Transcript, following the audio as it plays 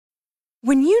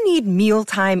When you need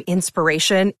mealtime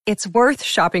inspiration, it's worth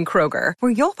shopping Kroger,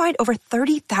 where you'll find over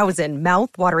 30,000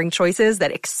 mouth-watering choices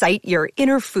that excite your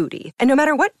inner foodie. And no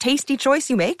matter what tasty choice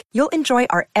you make, you'll enjoy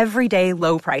our everyday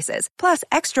low prices, plus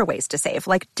extra ways to save,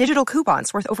 like digital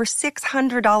coupons worth over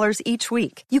 $600 each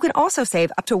week. You can also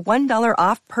save up to $1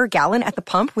 off per gallon at the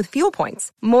pump with fuel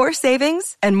points. More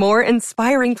savings and more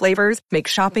inspiring flavors make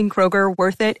shopping Kroger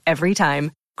worth it every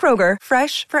time. Kroger,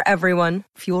 fresh for everyone.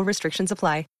 Fuel restrictions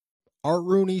apply. Art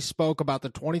Rooney spoke about the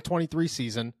 2023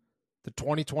 season, the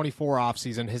 2024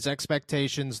 offseason, his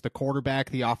expectations, the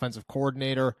quarterback, the offensive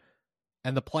coordinator,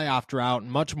 and the playoff drought,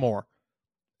 and much more.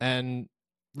 And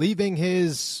leaving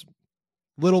his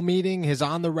little meeting, his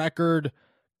on-the-record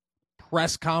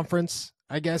press conference,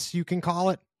 I guess you can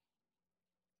call it,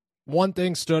 one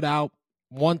thing stood out.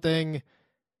 One thing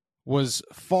was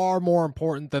far more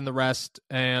important than the rest,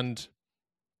 and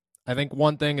I think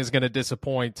one thing is going to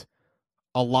disappoint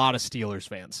a lot of Steelers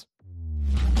fans.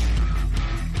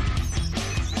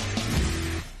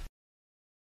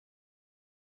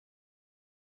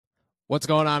 What's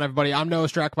going on, everybody? I'm Noah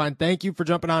Strackbein. Thank you for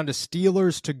jumping on to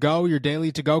Steelers to Go, your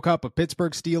daily to-go cup of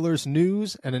Pittsburgh Steelers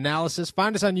news and analysis.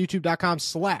 Find us on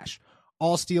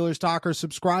youtube.com/allsteelerstalkers.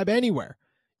 Subscribe anywhere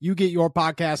you get your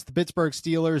podcast. The Pittsburgh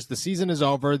Steelers, the season is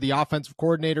over. The offensive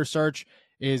coordinator search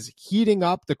is heating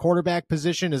up. The quarterback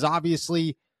position is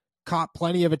obviously caught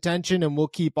plenty of attention, and we'll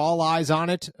keep all eyes on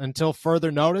it until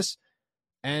further notice.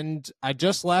 And I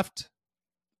just left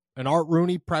an Art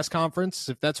Rooney press conference,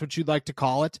 if that's what you'd like to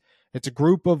call it. It's a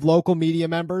group of local media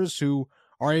members who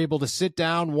are able to sit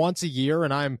down once a year,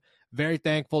 and I'm very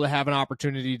thankful to have an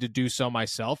opportunity to do so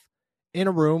myself, in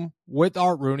a room with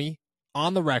Art Rooney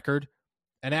on the record,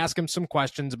 and ask him some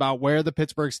questions about where the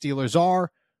Pittsburgh Steelers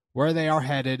are, where they are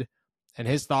headed, and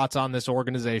his thoughts on this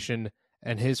organization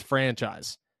and his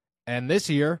franchise. And this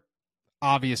year,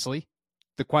 obviously,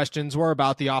 the questions were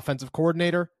about the offensive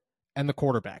coordinator and the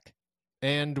quarterback.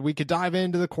 And we could dive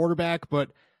into the quarterback, but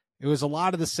it was a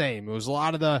lot of the same. It was a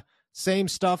lot of the same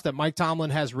stuff that Mike Tomlin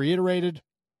has reiterated,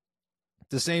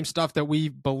 the same stuff that we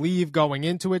believe going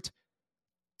into it,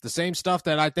 the same stuff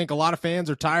that I think a lot of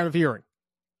fans are tired of hearing.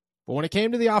 But when it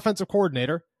came to the offensive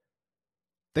coordinator,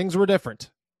 things were different.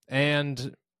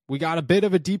 And we got a bit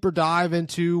of a deeper dive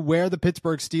into where the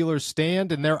Pittsburgh Steelers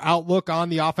stand and their outlook on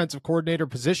the offensive coordinator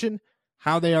position,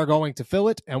 how they are going to fill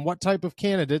it, and what type of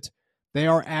candidate they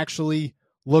are actually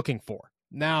looking for.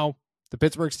 Now, the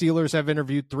Pittsburgh Steelers have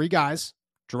interviewed three guys,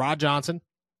 Jerrod Johnson,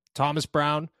 Thomas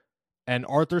Brown, and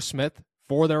Arthur Smith,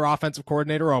 for their offensive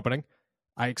coordinator opening.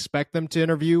 I expect them to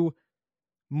interview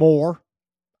more,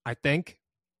 I think.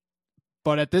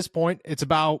 But at this point, it's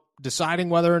about deciding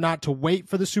whether or not to wait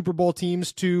for the Super Bowl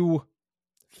teams to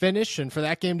finish and for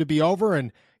that game to be over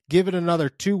and give it another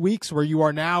 2 weeks, where you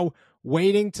are now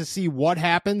waiting to see what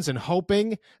happens and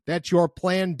hoping that your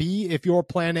plan B, if your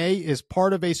plan A is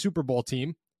part of a Super Bowl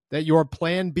team, that your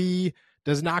plan B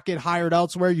does not get hired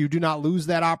elsewhere, you do not lose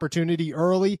that opportunity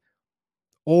early,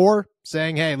 or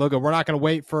saying, hey, look, we're not going to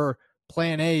wait for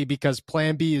plan A because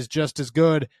plan B is just as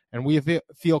good and we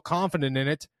feel confident in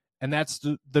it, and that's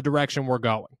the direction we're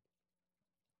going.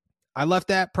 I left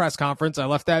that press conference, I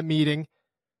left that meeting,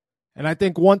 and I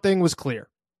think one thing was clear.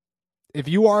 If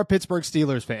you are a Pittsburgh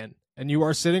Steelers fan and you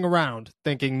are sitting around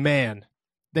thinking, man,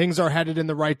 things are headed in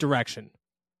the right direction,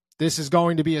 this is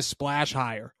going to be a splash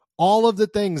hire, all of the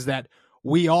things that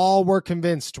we all were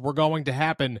convinced were going to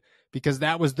happen because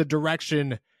that was the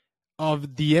direction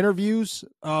of the interviews,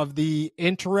 of the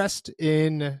interest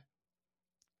in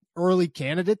early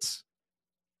candidates,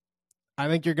 I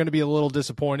think you're going to be a little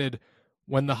disappointed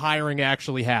when the hiring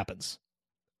actually happens.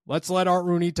 Let's let Art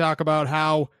Rooney talk about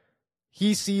how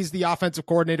he sees the offensive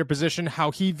coordinator position,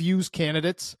 how he views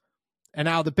candidates, and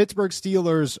how the Pittsburgh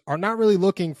Steelers are not really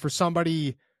looking for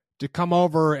somebody to come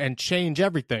over and change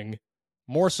everything,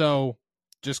 more so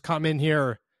just come in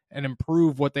here and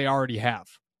improve what they already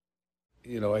have.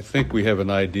 You know, I think we have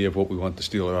an idea of what we want the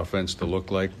Steeler offense to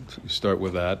look like. We start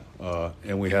with that,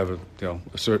 and we have a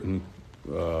certain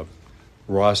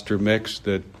roster mix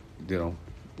that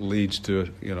leads to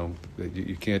that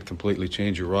you can't completely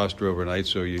change your roster overnight.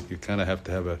 So you kind of have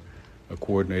to have a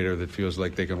coordinator that feels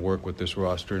like they can work with this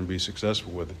roster and be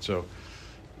successful with it. So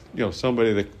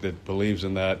somebody that believes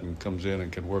in that and comes in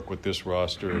and can work with this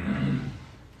roster and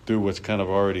do what's kind of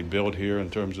already built here in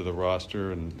terms of the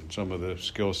roster and some of the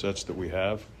skill sets that we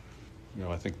have.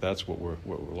 I think that's what we're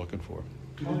looking for.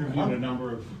 You've interviewed a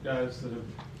number of guys that have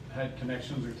had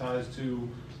connections or ties to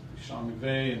Sean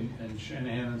McVay and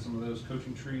Shanahan and some of those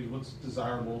coaching trees. What's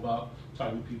desirable about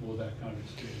talking to people with that kind of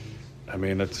experience? I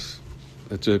mean, it's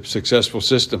it's a successful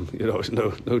system. There's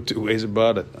no two ways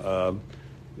about it.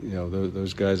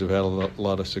 Those guys have had a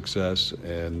lot of success,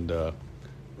 and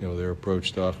their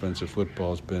approach to offensive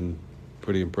football has been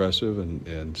pretty impressive.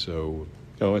 And so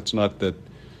it's not that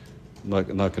I'm not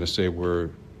going to say we're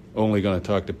only going to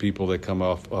talk to people that come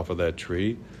off of that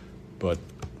tree, but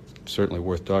certainly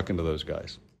worth talking to those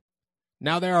guys.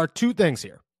 Now, there are two things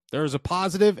here. There is a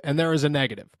positive and there is a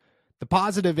negative. The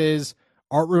positive is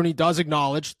Art Rooney does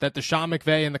acknowledge that the Sean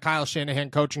McVay and the Kyle Shanahan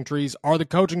coaching trees are the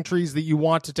coaching trees that you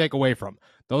want to take away from.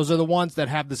 Those are the ones that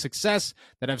have the success,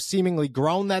 that have seemingly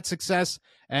grown that success,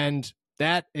 and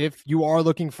that if you are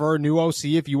looking for a new OC,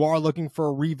 if you are looking for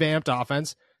a revamped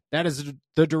offense, that is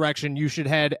the direction you should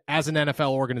head as an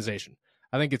NFL organization.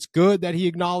 I think it's good that he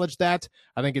acknowledged that.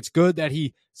 I think it's good that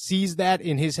he sees that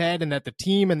in his head and that the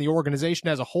team and the organization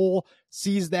as a whole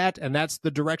sees that, and that's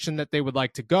the direction that they would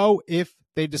like to go if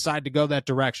they decide to go that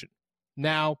direction.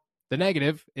 Now, the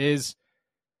negative is,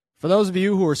 for those of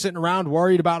you who are sitting around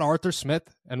worried about Arthur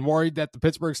Smith and worried that the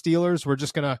Pittsburgh Steelers were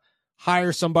just going to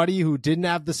hire somebody who didn't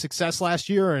have the success last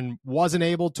year and wasn't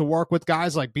able to work with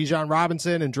guys like Bijan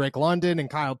Robinson and Drake London and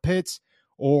Kyle Pitts,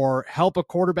 or help a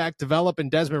quarterback develop in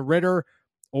Desmond Ridder,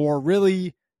 or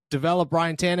really develop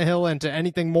Ryan Tannehill into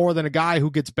anything more than a guy who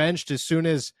gets benched as soon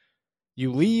as you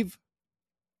leave,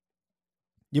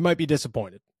 you might be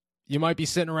disappointed. You might be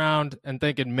sitting around and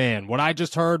thinking, man, what I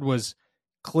just heard was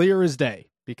clear as day,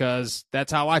 because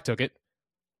that's how I took it.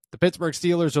 The Pittsburgh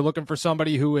Steelers are looking for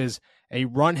somebody who is a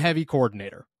run-heavy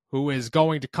coordinator, who is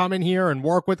going to come in here and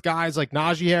work with guys like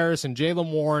Najee Harris and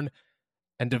Jaylen Warren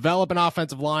and develop an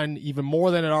offensive line even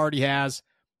more than it already has,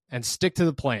 and stick to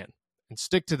the plan. And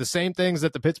stick to the same things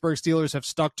that the Pittsburgh Steelers have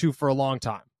stuck to for a long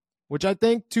time, which I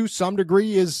think to some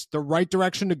degree is the right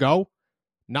direction to go.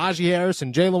 Najee Harris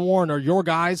and Jaylen Warren are your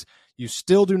guys. You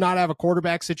still do not have a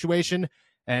quarterback situation,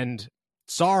 and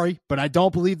sorry, but I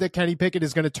don't believe that Kenny Pickett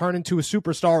is going to turn into a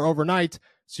superstar overnight.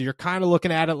 So you're kind of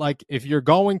looking at it like, if you're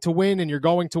going to win and you're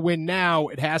going to win now,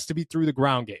 it has to be through the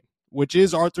ground game, which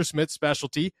is Arthur Smith's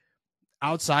specialty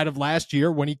outside of last year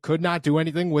when he could not do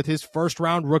anything with his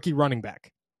first-round rookie running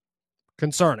back.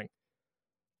 Concerning.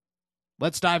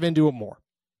 Let's dive into it more.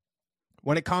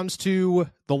 When it comes to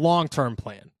the long-term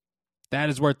plan, that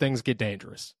is where things get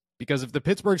dangerous. Because if the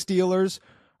Pittsburgh Steelers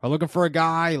are looking for a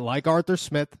guy like Arthur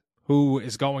Smith, who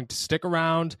is going to stick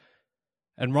around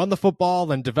and run the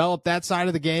football and develop that side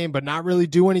of the game, but not really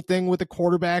do anything with a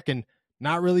quarterback and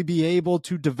not really be able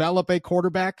to develop a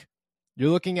quarterback,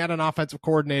 you're looking at an offensive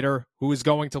coordinator who is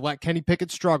going to let Kenny Pickett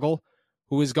struggle,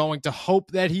 who is going to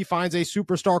hope that he finds a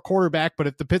superstar quarterback, but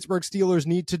if the Pittsburgh Steelers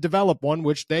need to develop one,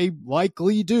 which they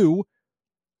likely do,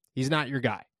 he's not your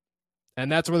guy. And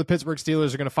that's where the Pittsburgh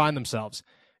Steelers are going to find themselves,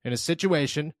 in a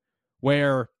situation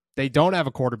where they don't have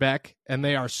a quarterback and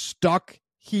they are stuck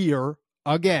here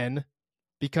again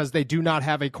because they do not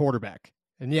have a quarterback.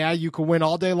 And yeah, you can win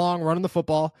all day long running the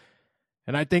football,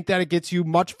 and I think that it gets you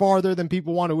much farther than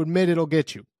people want to admit it'll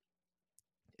get you.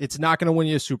 It's not going to win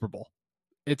you a Super Bowl.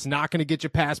 It's not going to get you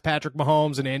past Patrick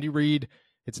Mahomes and Andy Reid.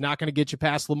 It's not going to get you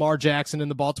past Lamar Jackson and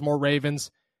the Baltimore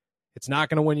Ravens. It's not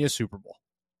going to win you a Super Bowl.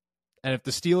 And if the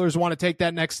Steelers want to take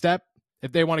that next step,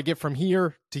 if they want to get from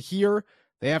here to here,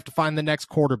 they have to find the next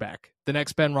quarterback, the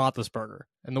next Ben Roethlisberger.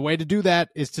 And the way to do that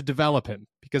is to develop him,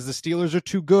 because the Steelers are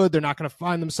too good. They're not going to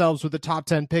find themselves with a top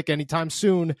 10 pick anytime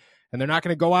soon, and they're not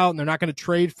going to go out and they're not going to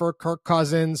trade for Kirk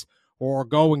Cousins or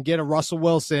go and get a Russell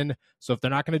Wilson. So if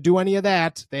they're not going to do any of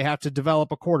that, they have to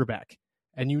develop a quarterback.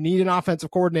 And you need an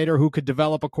offensive coordinator who could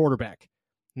develop a quarterback.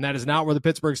 And that is not where the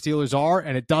Pittsburgh Steelers are,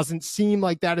 and it doesn't seem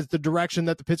like that is the direction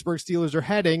that the Pittsburgh Steelers are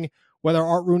heading, whether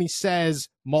Art Rooney says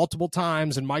multiple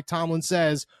times and Mike Tomlin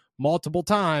says multiple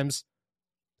times,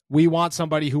 we want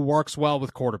somebody who works well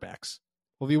with quarterbacks.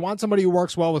 Well, if you want somebody who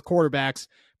works well with quarterbacks,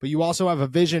 but you also have a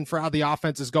vision for how the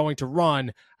offense is going to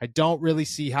run, I don't really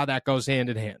see how that goes hand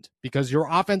in hand, because your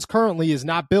offense currently is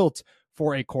not built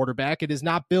for a quarterback. It is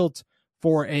not built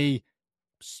for a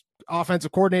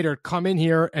offensive coordinator to come in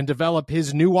here and develop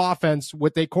his new offense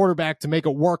with a quarterback to make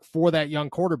it work for that young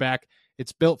quarterback.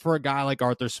 It's built for a guy like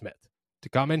Arthur Smith to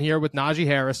come in here with Najee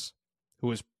Harris,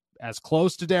 who is as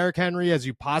close to Derrick Henry as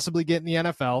you possibly get in the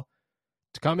NFL,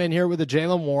 to come in here with a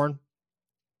Jaylen Warren,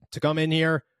 to come in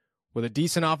here with a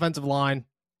decent offensive line,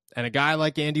 and a guy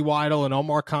like Andy Weidl and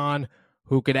Omar Khan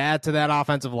who could add to that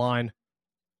offensive line,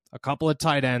 a couple of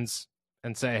tight ends,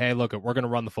 and say, hey, look, we're going to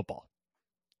run the football.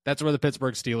 That's where the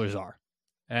Pittsburgh Steelers are.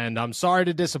 And I'm sorry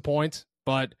to disappoint,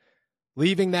 but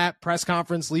leaving that press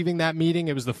conference, leaving that meeting,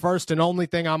 it was the first and only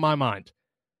thing on my mind.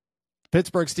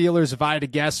 Pittsburgh Steelers, if I had to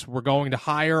guess, were going to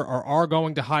hire or are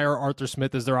going to hire Arthur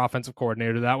Smith as their offensive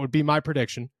coordinator. That would be my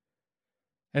prediction.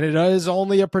 And it is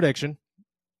only a prediction,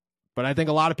 but I think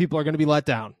a lot of people are going to be let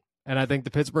down. And I think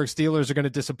the Pittsburgh Steelers are going to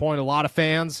disappoint a lot of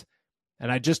fans.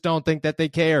 And I just don't think that they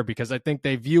care, because I think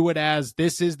they view it as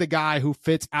this is the guy who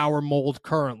fits our mold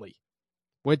currently,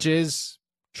 which is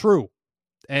true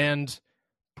and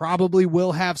probably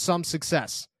will have some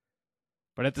success.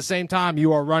 But at the same time,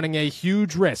 you are running a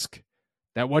huge risk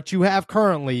that what you have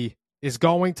currently is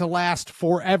going to last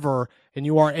forever, and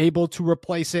you are able to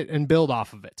replace it and build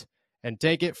off of it and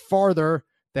take it farther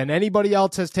than anybody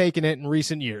else has taken it in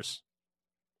recent years.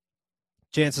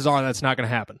 Chances are that's not going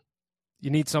to happen. You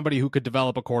need somebody who could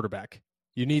develop a quarterback.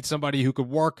 You need somebody who could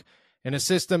work in a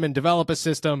system and develop a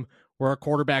system where a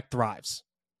quarterback thrives.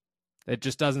 It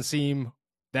just doesn't seem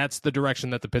that's the direction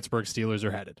that the Pittsburgh Steelers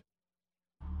are headed.